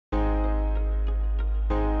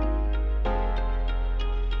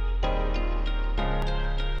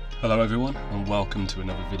Hello everyone and welcome to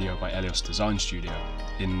another video by Elios Design Studio.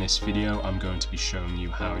 In this video I'm going to be showing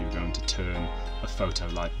you how you're going to turn a photo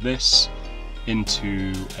like this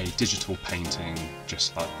into a digital painting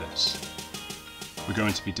just like this. We're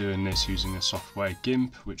going to be doing this using the software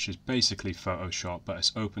Gimp, which is basically Photoshop, but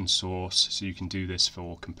it's open source, so you can do this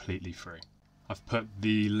for completely free. I've put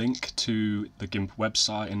the link to the Gimp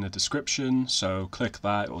website in the description, so click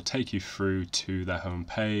that, it will take you through to their home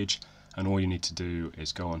page. And all you need to do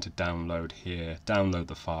is go on to download here, download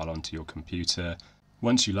the file onto your computer.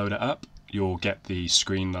 Once you load it up, you'll get the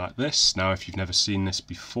screen like this. Now if you've never seen this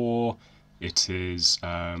before, it is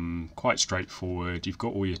quite straightforward. You've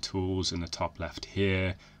got all your tools in the top left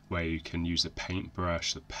here, where you can use the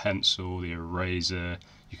paintbrush, the pencil, the eraser,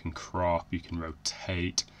 you can crop, you can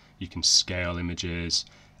rotate, you can scale images.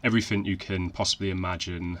 Everything you can possibly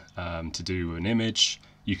imagine to do an image,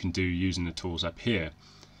 you can do using the tools up here.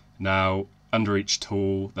 Now, under each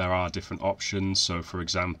tool there are different options, so for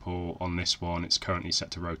example on this one it's currently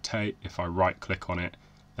set to rotate. If I right click on it,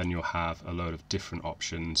 then you'll have a load of different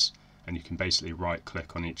options, and you can basically right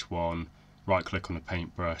click on each one, right click on the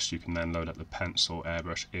paintbrush, you can then load up the pencil,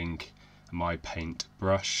 airbrush, ink, and my paint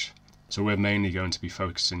brush. So we're mainly going to be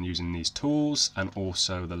focusing using these tools, and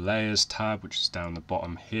also the layers tab, which is down the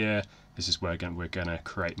bottom here. This is where we're going to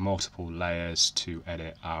create multiple layers to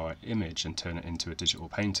edit our image and turn it into a digital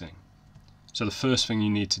painting. So the first thing you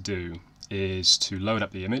need to do is to load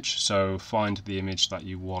up the image. So find the image that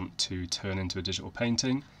you want to turn into a digital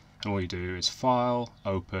painting, and all you do is File,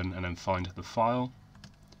 Open, and then find the file.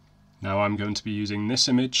 Now I'm going to be using this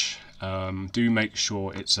image. Do make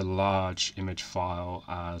sure it's a large image file,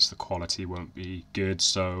 as the quality won't be good.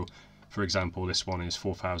 So for example, this one is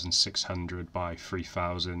 4600 by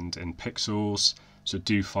 3000 in pixels, so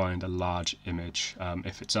do find a large image.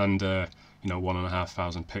 If it's under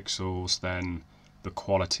 1500 pixels, then the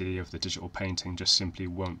quality of the digital painting just simply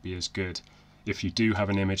won't be as good. If you do have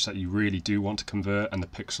an image that you really do want to convert and the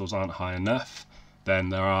pixels aren't high enough, then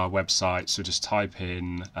there are websites, so just type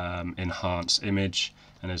in enhance image,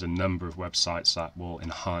 and there's a number of websites that will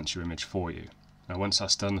enhance your image for you. Now once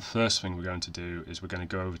that's done, the first thing we're going to do is we're going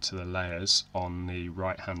to go over to the layers on the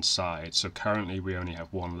right hand side. So currently we only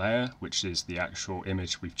have one layer, which is the actual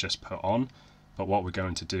image we've just put on, but what we're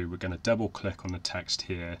going to do, we're going to double click on the text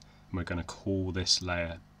here, and we're going to call this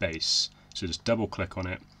layer base. So just double click on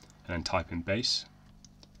it and then type in base.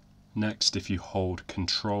 Next, if you hold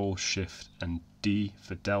Control, Shift and D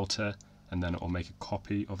for delta, and then it will make a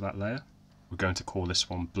copy of that layer. We're going to call this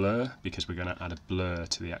one blur, because we're going to add a blur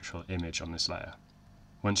to the actual image on this layer.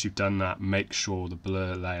 Once you've done that, make sure the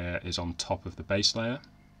blur layer is on top of the base layer,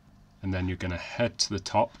 and then you're going to head to the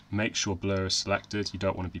top, make sure blur is selected. You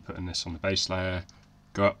don't want to be putting this on the base layer.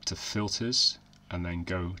 Go up to filters and then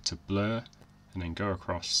go to blur, and then go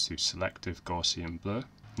across to selective Gaussian blur.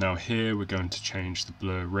 Now here we're going to change the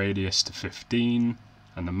blur radius to 15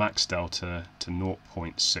 and the max delta to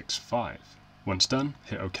 0.65. Once done,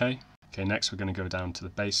 hit OK. Okay, next we're going to go down to the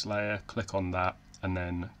base layer, click on that, and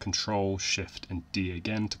then Control, Shift and D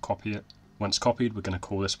again to copy it. Once copied, we're going to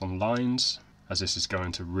call this one lines, as this is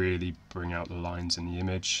going to really bring out the lines in the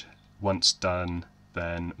image. Once done,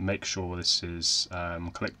 then make sure this is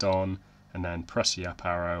clicked on, and then press the up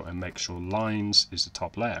arrow and make sure lines is the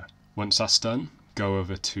top layer. Once that's done, go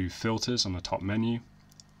over to filters on the top menu,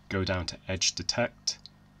 go down to edge detect,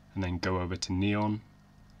 and then go over to neon,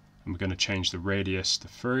 and we're going to change the radius to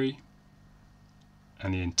 3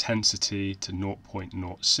 and the intensity to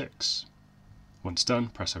 0.06. Once done,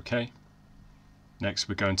 press OK. Next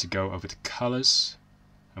we're going to go over to colors,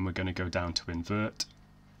 and we're going to go down to invert,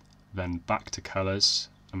 then back to colors,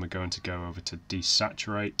 and we're going to go over to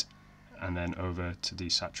desaturate, and then over to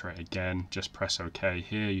desaturate again. Just press OK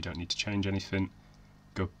here, you don't need to change anything.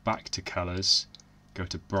 Go back to colors, go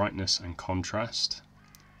to brightness and contrast,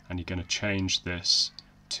 and you're going to change this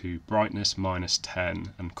to brightness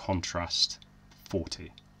 -10 and contrast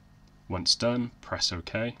 40. Once done, press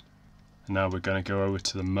OK. And now we're going to go over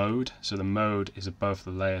to the mode. So the mode is above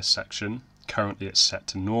the layer section. Currently it's set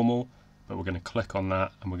to normal, but we're going to click on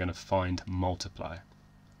that and we're going to find multiply.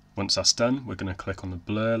 Once that's done, we're going to click on the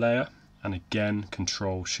blur layer, and again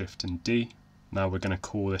Control, Shift and D. Now we're going to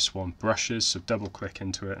call this one brushes, so double click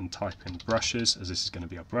into it and type in brushes, as this is going to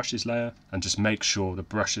be our brushes layer, and just make sure the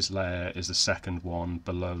brushes layer is the second one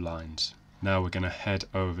below lines. Now we're going to head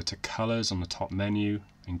over to colors on the top menu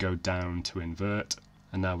and go down to invert,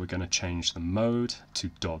 and now we're going to change the mode to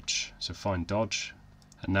dodge. So find dodge,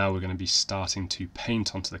 and now we're going to be starting to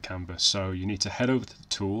paint onto the canvas. So you need to head over to the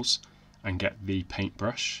tools and get the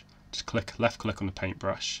paintbrush. Just left click on the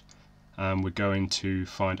paintbrush, and we're going to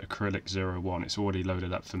find acrylic 01. It's already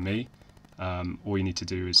loaded up for me. All you need to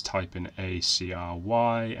do is type in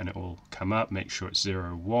ACRY and it will come up. Make sure it's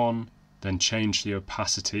 01. Then change the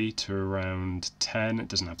opacity to around 10. It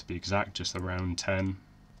doesn't have to be exact, just around 10.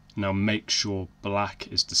 Now make sure black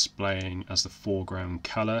is displaying as the foreground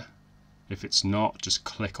color. If it's not, just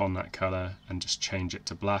click on that color and just change it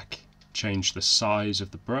to black. Change the size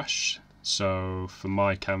of the brush. So for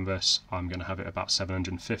my canvas, I'm going to have it about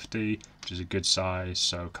 750, which is a good size,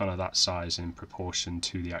 so kind of that size in proportion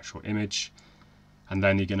to the actual image. And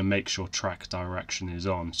then you're going to make sure track direction is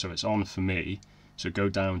on. So it's on for me. So go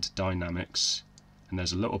down to Dynamics, and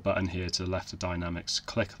there's a little button here to the left of Dynamics.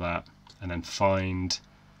 Click that, and then find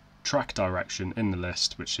track direction in the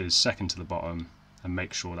list, which is second to the bottom, and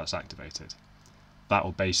make sure that's activated. That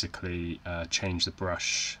will basically change the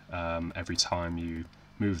brush every time you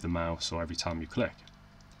move the mouse or every time you click.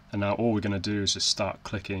 And now all we're going to do is just start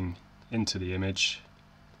clicking into the image,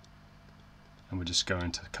 and we're just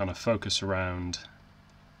going to kind of focus around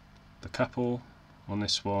the couple on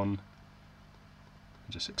this one,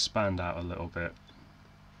 and just expand out a little bit,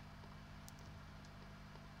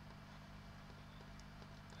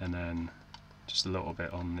 and then just a little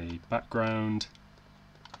bit on the background.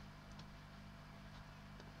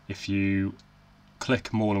 If you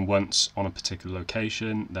click more than once on a particular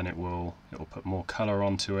location, then it will put more color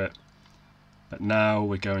onto it. But now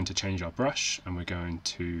we're going to change our brush, and we're going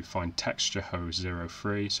to find texture hose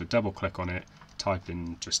 03. So double click on it, type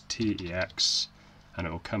in just TEX, and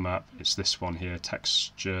it will come up. It's this one here,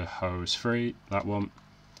 texture hose 3, that one.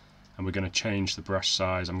 And we're going to change the brush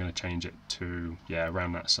size. I'm going to change it to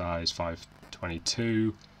around that size,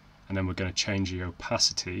 522, and then we're going to change the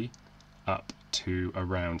opacity up to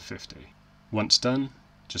around 50. Once done,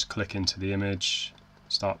 just click into the image,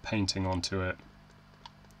 start painting onto it.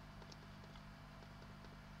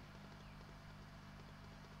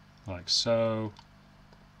 Like so.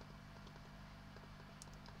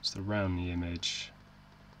 Just around the image.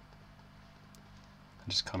 And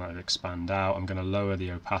just kind of expand out. I'm going to lower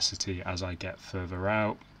the opacity as I get further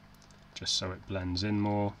out, just so it blends in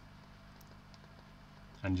more.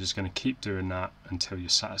 And you're just going to keep doing that until you're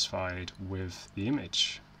satisfied with the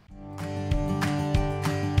image.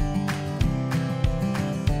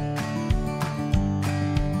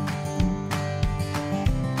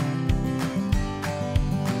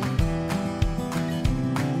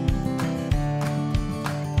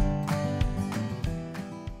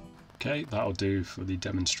 Okay, that'll do for the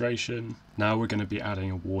demonstration. Now we're going to be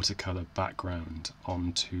adding a watercolor background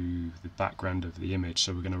onto the background of the image.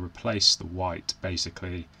 So we're going to replace the white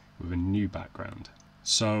basically with a new background.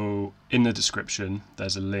 So in the description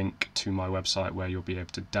there's a link to my website where you'll be able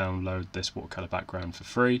to download this watercolor background for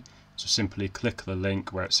free. So simply click the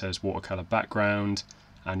link where it says watercolor background,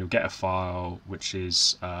 and you'll get a file which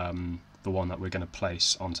is the one that we're going to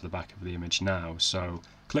place onto the back of the image now. So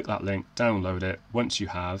click that link, download it. Once you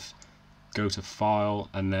have, go to File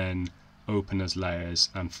and then Open as Layers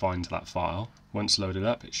and find that file. Once loaded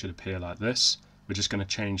up, it should appear like this. We're just going to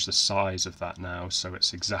change the size of that now so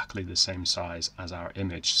it's exactly the same size as our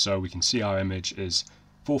image. So we can see our image is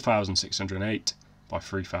 4608 by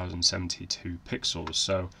 3072 pixels.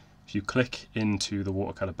 So if you click into the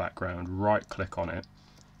watercolor background, right click on it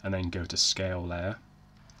and then go to Scale Layer.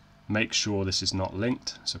 Make sure this is not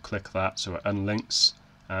linked, so click that so it unlinks.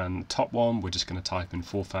 And the top one, we're just going to type in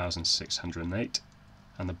 4608.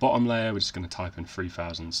 And the bottom layer, we're just going to type in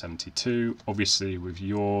 3072. Obviously, with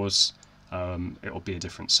yours, it'll be a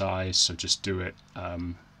different size, so just do it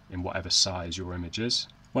in whatever size your image is.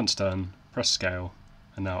 Once done, press scale,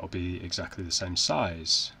 and now it'll be exactly the same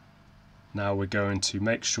size. Now we're going to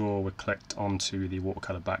make sure we're clicked onto the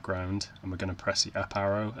watercolor background, and we're going to press the up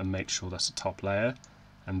arrow and make sure that's the top layer.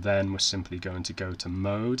 And then we're simply going to go to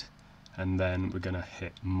Mode, and then we're going to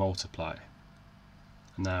hit Multiply.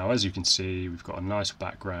 Now as you can see, we've got a nice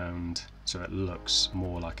background so it looks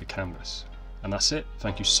more like a canvas. And that's it.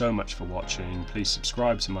 Thank you so much for watching. Please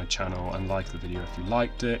subscribe to my channel and like the video if you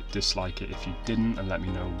liked it, dislike it if you didn't, and let me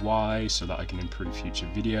know why so that I can improve future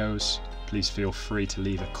videos. Please feel free to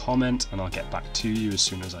leave a comment and I'll get back to you as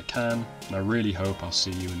soon as I can, and I really hope I'll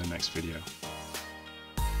see you in the next video.